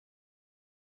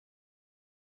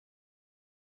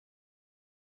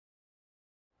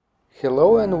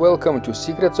Hello and welcome to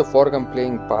Secrets of Organ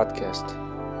Playing podcast.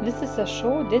 This is a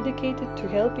show dedicated to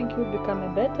helping you become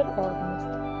a better organist.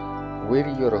 We're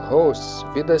your hosts,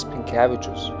 Vidas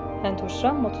Pinkevičius. And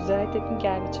Aušra Motūzaitė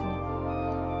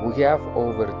Pinkevičienė. We have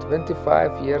over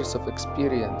 25 years of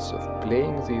experience of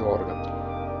playing the organ.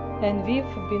 And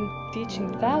we've been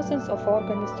teaching thousands of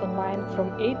organists online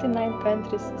from 89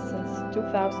 countries since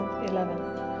 2011.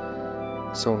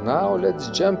 So now let's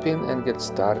jump in and get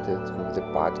started with the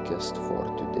podcast for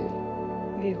today.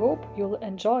 We hope you'll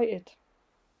enjoy it.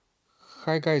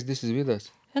 Hi guys, this is Vidas.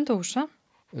 And Aušra.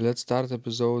 Let's start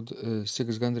episode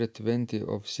 620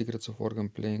 of Secrets of Organ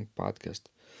Playing podcast.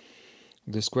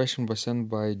 This question was sent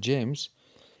by James,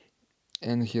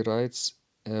 and he writes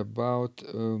about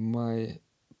my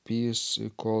piece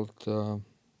called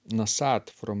Nasat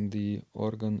from the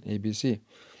organ ABC.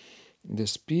 The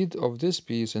speed of this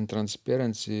piece and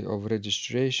transparency of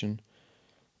registration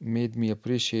made me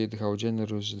appreciate how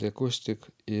generous the acoustic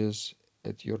is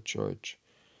at your church.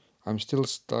 I'm still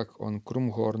stuck on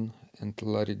Krumhorn and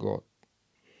Larigot.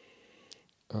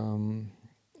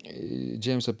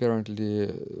 James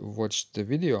apparently watched the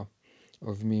video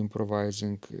of me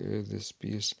improvising this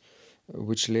piece,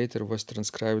 which later was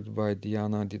transcribed by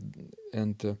Diana,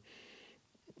 and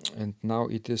now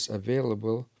it is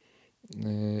available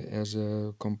as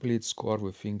a complete score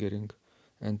with fingering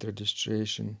and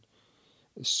registration.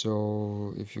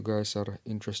 So if you guys are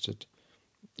interested,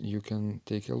 you can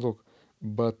take a look.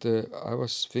 But I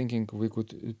was thinking we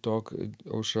could talk,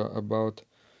 Aušra, about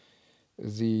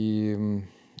the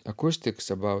acoustics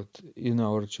about in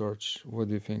our church. What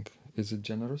do you think? Is it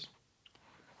generous?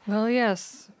 Well,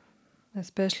 yes,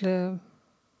 especially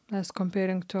as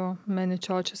comparing to many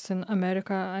churches in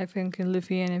America. I think in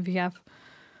Lithuania we have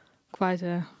quite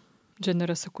a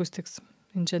generous acoustics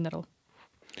in general.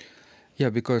 Yeah,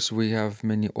 because we have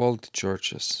many old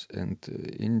churches, and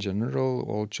in general,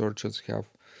 all churches have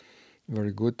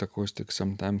very good acoustics,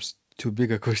 sometimes too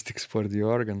big acoustics for the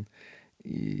organ.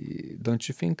 Don't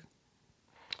you think?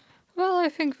 Well, I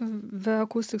think the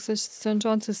acoustics at St.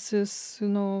 John's is,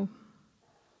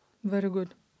 very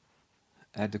good.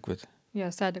 Adequate.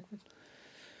 Yes, adequate.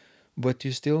 But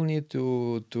you still need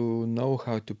to know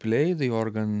how to play the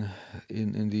organ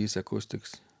in these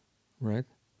acoustics, right?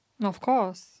 Of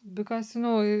course, because,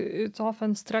 it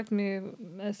often struck me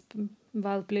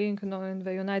while playing, in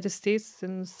the United States,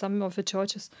 in some of the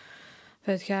churches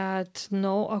that had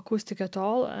no acoustic at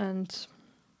all, and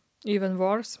even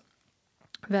worse,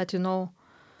 that,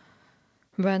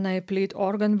 when I played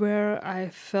organware, I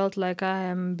felt like I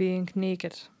am being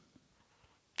naked.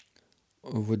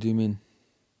 What do you mean?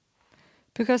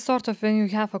 Because sort of when you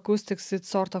have acoustics, it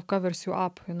sort of covers you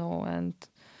up, and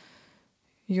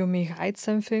you may hide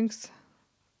some things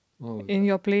in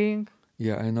your playing.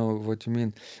 Yeah, I know what you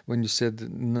mean. When you said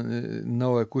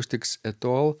no acoustics at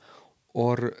all,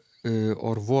 or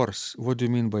worse. What do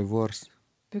you mean by worse?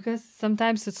 Because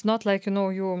sometimes it's not like,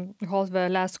 you hold the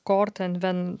last chord and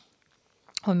then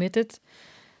omit it,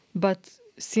 but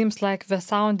seems like the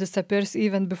sound disappears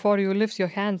even before you lift your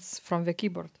hands from the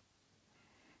keyboard.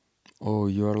 Oh,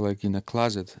 you're like in a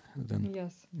closet then.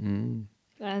 Yes. Mm.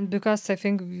 And because I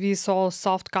think we saw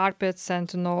soft carpets and,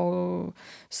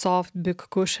 soft big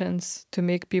cushions to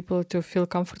make people to feel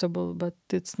comfortable, but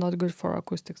it's not good for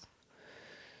acoustics.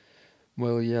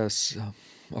 Well, yes.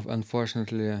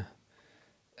 Unfortunately,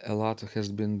 a lot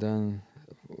has been done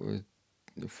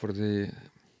for the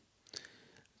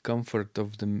comfort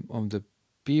of the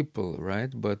people, right?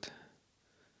 But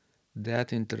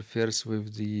that interferes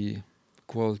with the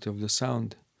quality of the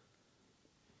sound,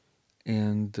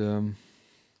 and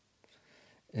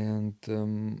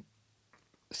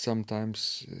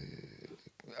sometimes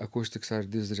acoustics are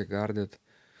disregarded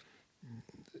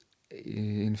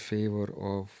in favor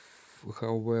of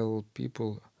how well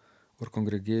people or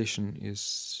congregation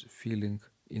is feeling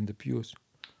in the pews.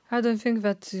 I don't think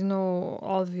that,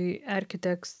 all the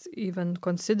architects even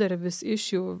consider this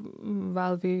issue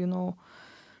while we,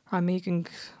 are making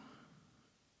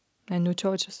new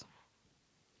churches.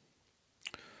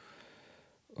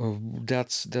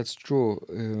 That's true.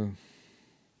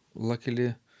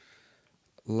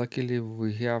 Luckily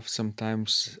we have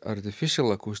sometimes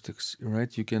artificial acoustics,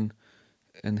 right? You can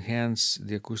enhance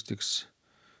the acoustics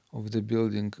of the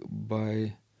building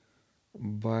by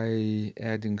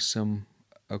adding some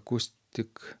acoustic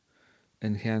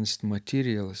enhanced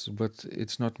materials, but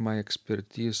it's not my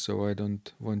expertise, so I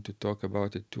don't want to talk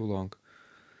about it too long.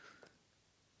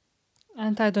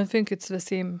 And I don't think it's the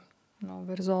same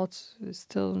the results is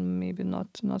still maybe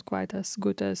not quite as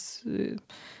good as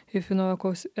if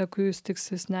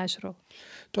acoustics is natural.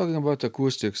 Talking about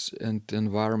acoustics and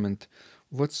environment,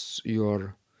 what's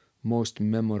your most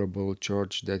memorable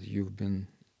church that you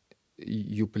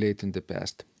played in the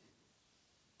past?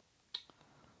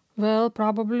 Well,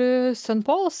 probably St.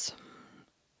 Paul's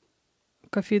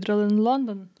Cathedral in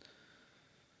London.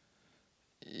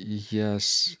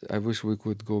 Yes, I wish we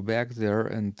could go back there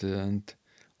and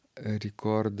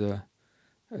record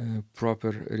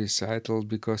proper recital,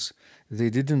 because they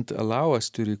didn't allow us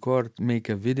to make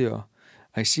a video.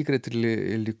 I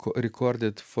secretly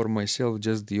recorded for myself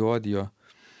just the audio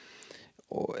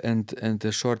and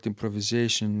a short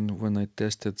improvisation when I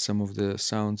tested some of the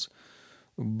sounds,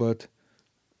 but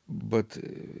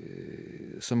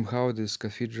somehow this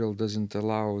cathedral doesn't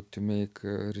allow to make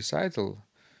recital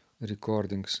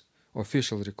recordings,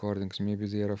 official recordings. Maybe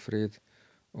they are afraid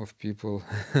of people,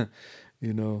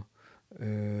 you know,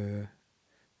 uh,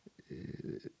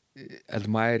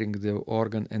 admiring the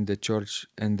organ and the church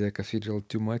and the cathedral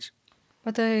too much.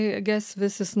 But I guess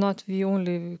this is not the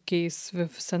only case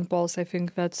with St. Paul's. I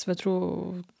think that's the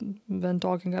true when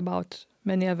talking about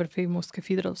many other famous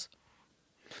cathedrals.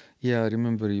 Yeah, I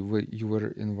remember you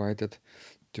were invited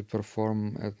to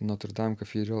perform at Notre Dame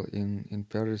Cathedral in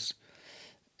Paris,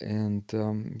 and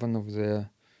uh,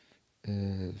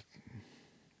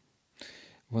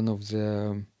 one of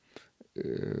the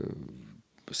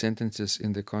sentences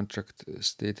in the contract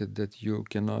stated that you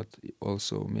cannot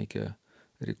also make a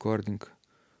recording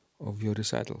of your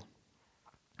recital.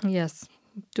 Yes,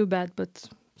 too bad, but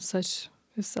such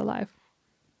is the life.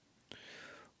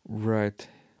 Right.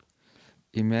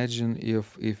 Imagine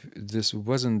if this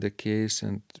wasn't the case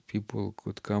and people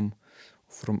could come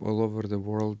from all over the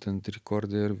world and record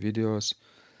their videos.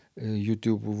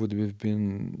 YouTube would have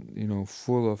been,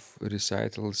 full of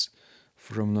recitals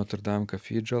from Notre Dame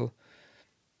Cathedral.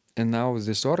 And now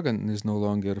this organ is no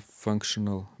longer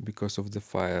functional because of the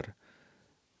fire.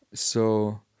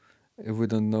 So we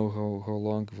don't know how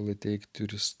long will it take to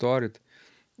restore it.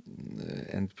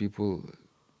 And people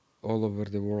all over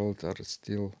the world are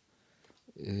still,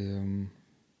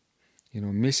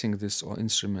 missing this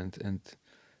instrument. And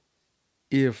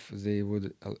if they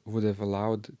would have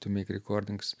allowed to make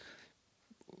recordings,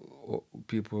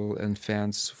 people and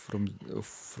fans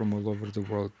from all over the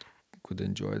world could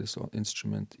enjoy this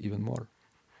instrument even more.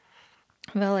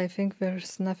 Well, I think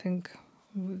there's nothing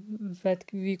that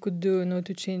we could do,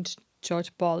 to change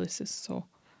church policies. So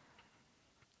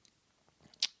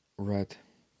Right.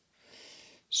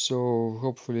 So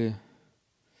hopefully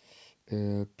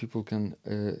people can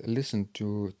listen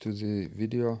to the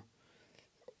video,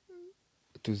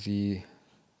 to the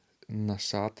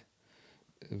Nasat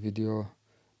video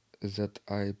that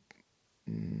I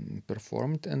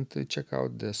performed, and check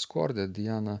out the score that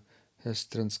Diana has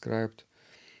transcribed.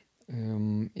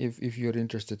 If you're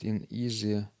interested in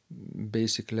easy,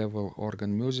 basic level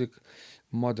organ music,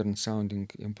 modern sounding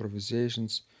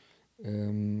improvisations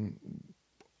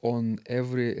on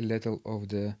every letter of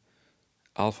the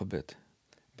alphabet,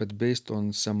 but based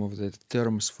on some of the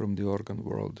terms from the organ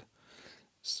world.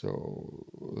 So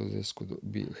this could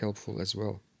be helpful as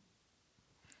well.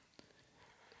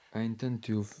 I intend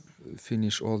to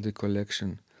finish all the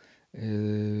collection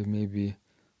maybe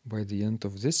by the end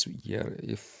of this year,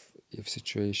 if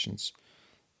situations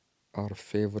are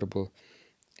favorable,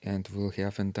 and we'll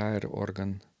have entire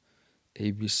organ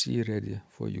ABC ready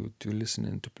for you to listen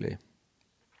and to play.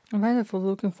 wonderful.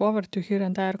 Looking forward to hear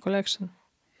entire collection.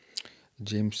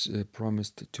 James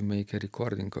promised to make a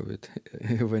recording of it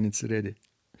when it's ready.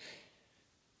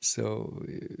 So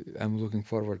I'm looking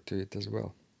forward to it as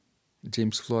well.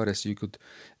 James Flores, you could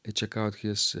check out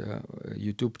his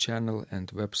YouTube channel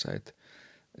and website,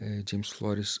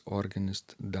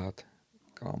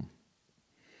 jamesfloresorganist.com.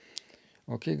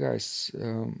 Okay, guys,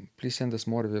 please send us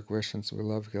more of your questions. We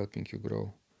love helping you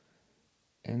grow.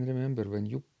 And remember, when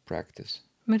you practice,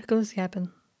 Miracles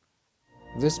happen.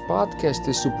 This podcast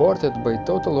is supported by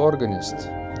Total Organist,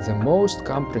 the most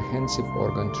comprehensive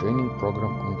organ training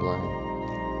program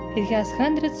online. It has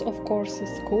hundreds of courses,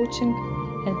 coaching,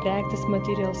 and practice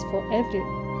materials for every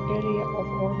area of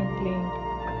organ playing.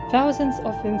 Thousands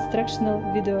of instructional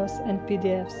videos and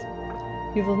PDFs.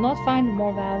 You will not find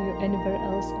more value anywhere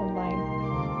else online.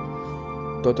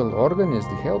 Total Organist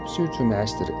helps you to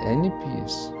master any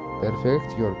piece,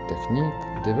 perfect your technique,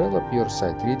 develop your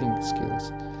sight reading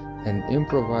skills, and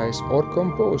improvise or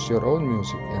compose your own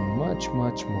music, and much,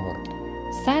 much more.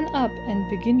 Sign up and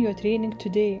begin your training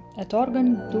today at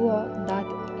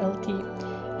organduo.lt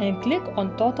and click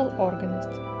on Total Organist.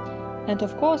 And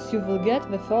of course, you will get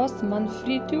the first month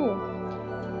free too.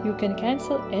 You can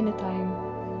cancel anytime.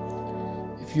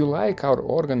 If you like our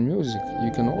organ music,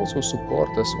 you can also support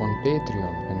us on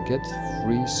Patreon and get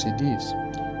free CDs.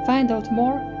 Find out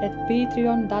more at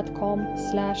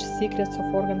patreon.com/secrets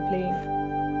of organ playing.